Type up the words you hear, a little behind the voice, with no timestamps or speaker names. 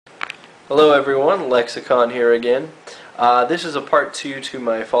Hello everyone, Lexicon here again. This is a part 2 to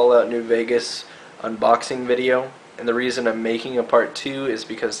my Fallout New Vegas unboxing video, and the reason I'm making a part 2 is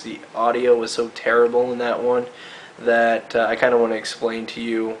because the audio was so terrible in that one that I kind of want to explain to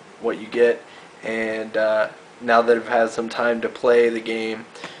you what you get, and now that I've had some time to play the game,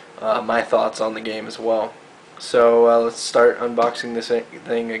 my thoughts on the game as well. So let's start unboxing this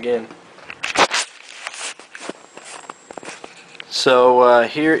thing again. So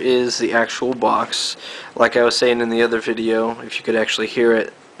here is the actual box. Like I was saying in the other video, if you could actually hear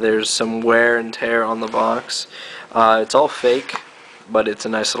it, there's some wear and tear on the box. It's all fake, but it's a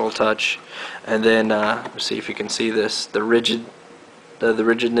nice little touch. And then let's see if you can see this. The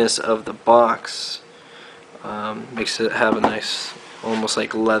rigidness of the box makes it have a nice, almost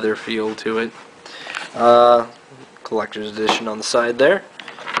like leather feel to it. Collector's edition on the side there.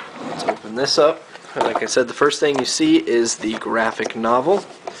 Let's open this up. Like I said, the first thing you see is the graphic novel.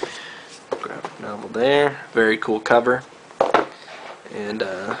 Graphic novel there. Very cool cover. And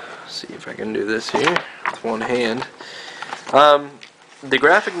see if I can do this here with one hand. The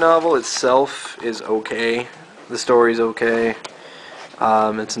graphic novel itself is okay. The story's okay.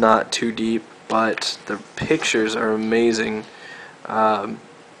 It's not too deep, but the pictures are amazing. Some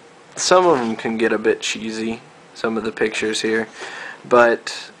of them can get a bit cheesy, some of the pictures here,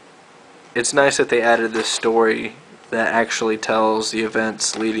 but it's nice that they added this story that actually tells the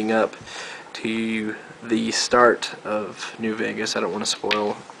events leading up to the start of New Vegas. I don't want to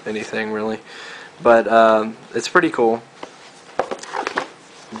spoil anything really, but it's pretty cool.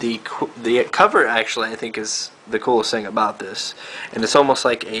 The cover actually I think is the coolest thing about this, and it's almost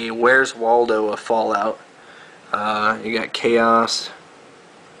like a Where's Waldo of Fallout. You got chaos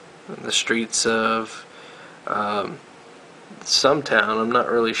in the streets of some town. I'm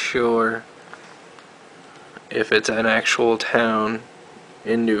not really sure if it's an actual town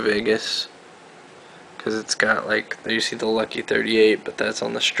in New Vegas, because it's got, like, there you see the Lucky 38, but that's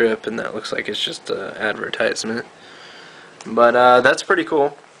on the Strip, and that looks like it's just an advertisement. But that's pretty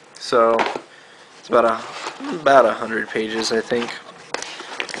cool. So it's about 100 pages, I think.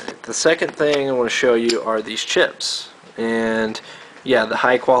 The second thing I want to show you are these chips, and yeah, the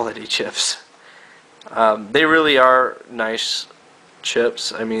high quality chips. They really are nice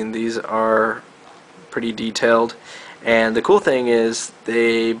chips. I mean, these are pretty detailed, and the cool thing is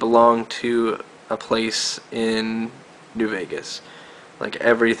they belong to a place in New Vegas. Like,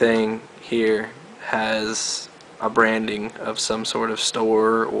 everything here has a branding of some sort of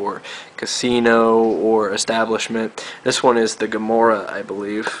store or casino or establishment. This one is the Gomorrah, I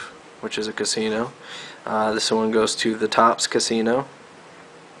believe, which is a casino. This one goes to the Tops Casino,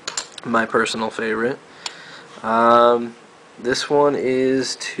 my personal favorite. This one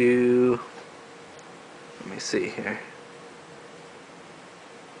is to, let me see here,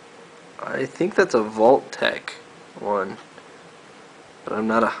 I think that's a Vault-Tec one, but I'm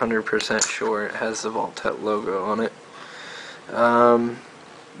not 100% sure. It has the Vault-Tec logo on it.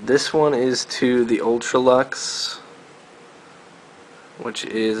 This one is to the Ultralux, which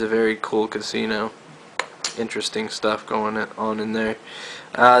is a very cool casino. Interesting stuff going on in there.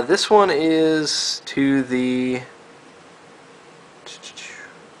 This one is to the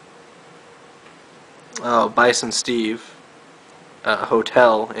Bison Steve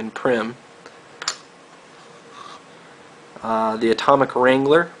Hotel in Primm. The Atomic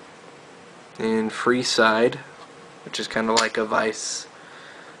Wrangler in Freeside, which is kind of like a Vice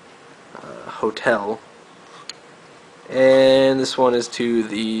hotel. And this one is to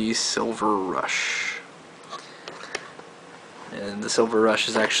the Silver Rush. And the Silver Rush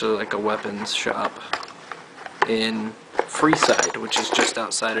is actually like a weapons shop in Freeside, which is just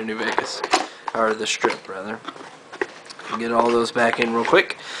outside of New Vegas, or the Strip rather. Get all those back in real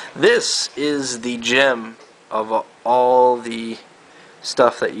quick. This is the gem of all the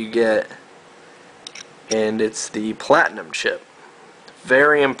stuff that you get, and it's the Platinum chip.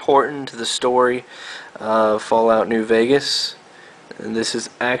 Very important to the story of Fallout New Vegas, and this is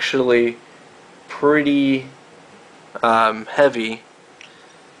actually pretty heavy.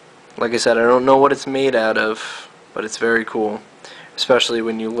 Like I said, I don't know what it's made out of, but it's very cool, especially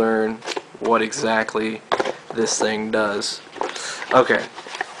when you learn what exactly this thing does. Okay,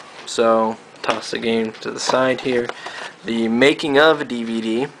 so toss the game to the side here. The making of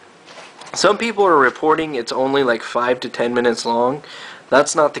DVD. Some people are reporting it's only like 5 to 10 minutes long.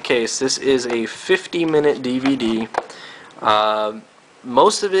 That's not the case. This is a 50-minute DVD.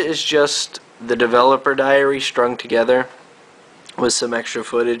 Most of it is just the developer diary strung together with some extra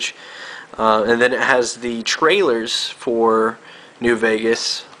footage, and then it has the trailers for New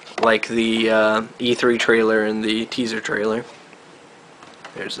Vegas, like the E3 trailer and the teaser trailer.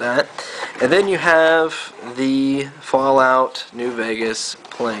 There's that. And then you have the Fallout New Vegas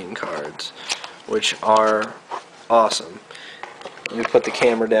playing cards, which are awesome. Let me put the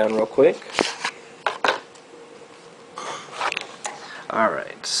camera down real quick.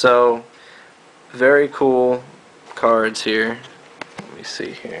 Alright, so very cool cards here. Let me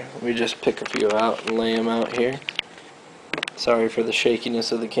see here. Let me just pick a few out and lay them out here. Sorry for the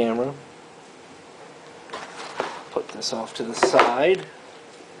shakiness of the camera. Put this off to the side.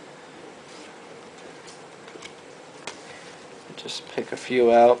 Just pick a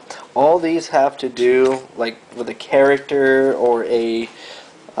few out. All these have to do like with a character or a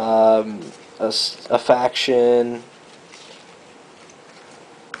faction.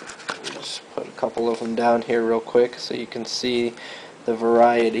 Just put a couple of them down here real quick so you can see the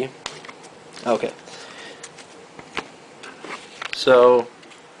variety. Okay. So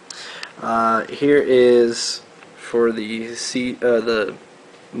here is for the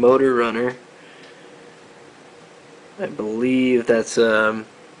Motor Runner. I believe that's a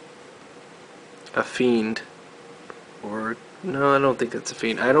Fiend, or no, I don't think that's a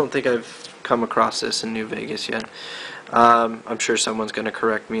Fiend. I don't think I've come across this in New Vegas yet. I'm sure someone's going to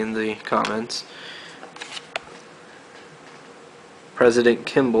correct me in the comments. President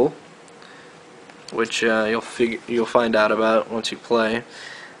Kimball, which you'll find out about once you play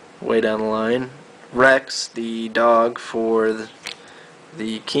way down the line. Rex, the dog for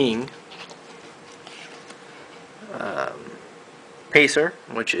the king. Pacer,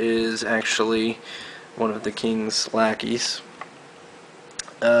 which is actually one of the king's lackeys.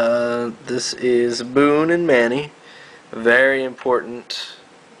 This is Boone and Manny, very important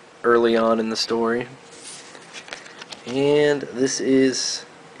early on in the story. And this is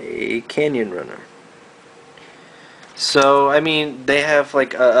a Canyon Runner. So, I mean, they have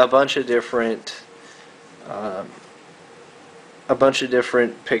like a bunch of different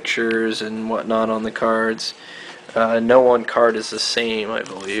pictures and whatnot on the cards. No one card is the same, I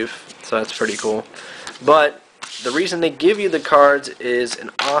believe, so that's pretty cool. But the reason they give you the cards is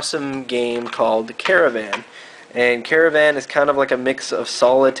an awesome game called Caravan. And Caravan is kind of like a mix of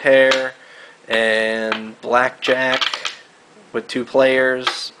solitaire and blackjack with 2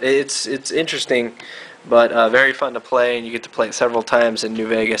 players. It's interesting, but very fun to play, and you get to play it several times in New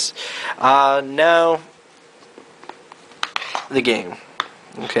Vegas. Now, the game.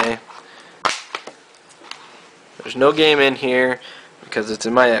 Okay. There's no game in here because it's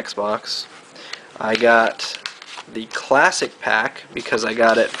in my Xbox. I got the Classic Pack because I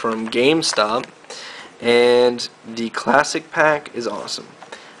got it from GameStop, and the Classic Pack is awesome.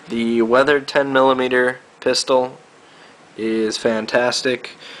 The weathered 10mm pistol is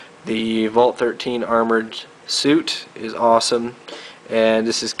fantastic. The Vault 13 armored suit is awesome, and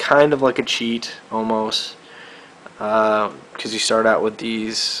this is kind of like a cheat almost, because you start out with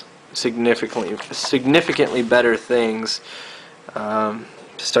these significantly better things to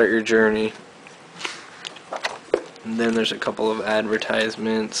start your journey. And then there's a couple of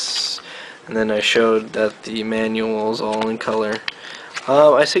advertisements, and then I showed that the manual is all in color.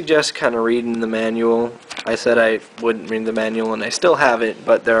 I suggest kind of reading the manual. I said I wouldn't read the manual, and I still have it,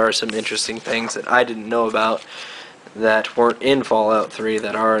 but there are some interesting things that I didn't know about that weren't in Fallout 3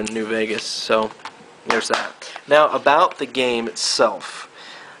 that are in New Vegas, so there's that. Now, about the game itself.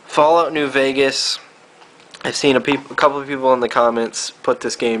 Fallout New Vegas, I've seen a couple of people in the comments put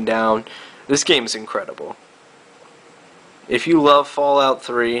this game down. This game is incredible. If you love Fallout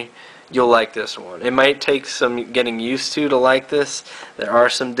 3, you'll like this one. It might take some getting used to like this. There are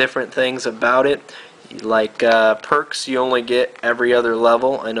some different things about it. Like perks you only get every other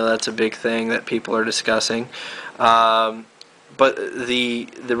level. I know that's a big thing that people are discussing. But the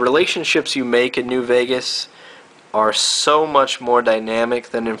relationships you make in New Vegas are so much more dynamic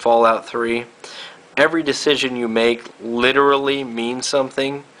than in Fallout 3. Every decision you make literally means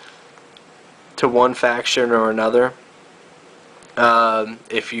something to one faction or another.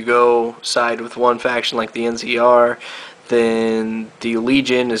 If you go side with one faction like the NCR, then the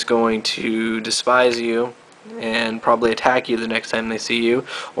Legion is going to despise you and probably attack you the next time they see you,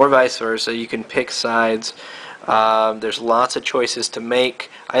 or vice versa. You can pick sides. There's lots of choices to make.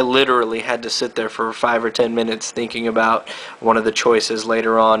 I literally had to sit there for 5 or 10 minutes thinking about one of the choices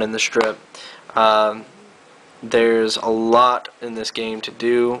later on in the strip. There's a lot in this game to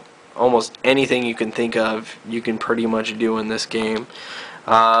do. Almost anything you can think of, you can pretty much do in this game.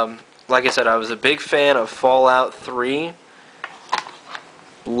 Like I said, I was a big fan of Fallout 3.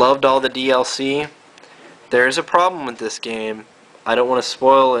 Loved all the DLC. There's a problem with this game. I don't want to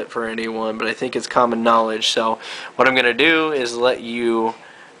spoil it for anyone, but I think it's common knowledge. So what I'm going to do is let you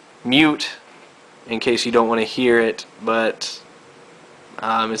mute in case you don't want to hear it, but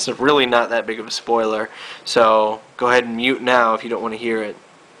It's really not that big of a spoiler, so go ahead and mute now if you don't want to hear it.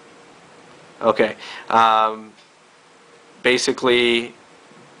 Okay. Basically,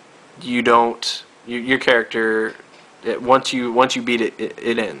 you don't. Your character, once you beat it,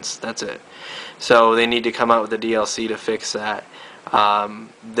 it ends. That's it. So they need to come out with a DLC to fix that.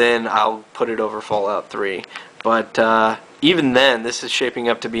 Then I'll put it over Fallout 3. But even then, this is shaping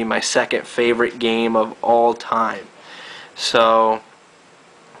up to be my second favorite game of all time. So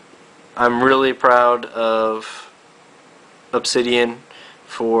I'm really proud of Obsidian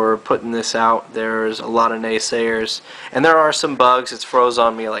for putting this out. There's a lot of naysayers, and there are some bugs. It's froze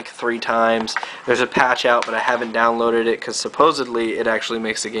on me like 3 times. There's a patch out, but I haven't downloaded it because supposedly it actually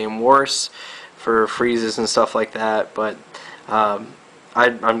makes the game worse for freezes and stuff like that. But I'm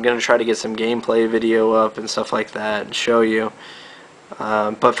going to try to get some gameplay video up and stuff like that and show you.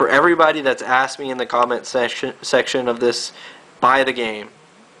 But for everybody that's asked me in the comment section of this, buy the game.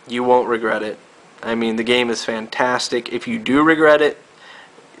 You won't regret it. I mean, the game is fantastic. If you do regret it,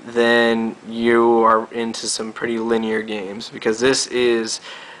 then you are into some pretty linear games, because this is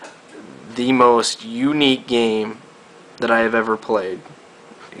the most unique game that I have ever played.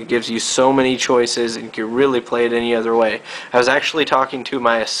 It gives you so many choices, and you can really play it any other way. I was actually talking to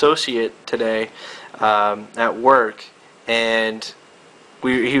my associate today at work, and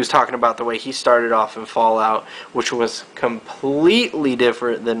he was talking about the way he started off in Fallout, which was completely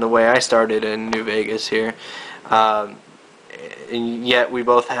different than the way I started in New Vegas here. And yet we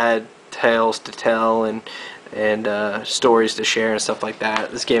both had tales to tell and stories to share and stuff like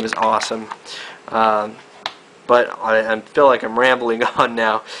that. This game is awesome. But I feel like I'm rambling on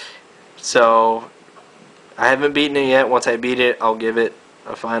now. So I haven't beaten it yet. Once I beat it, I'll give it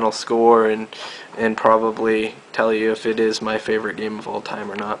a final score and probably tell you if it is my favorite game of all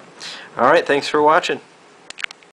time or not. Alright, thanks for watching.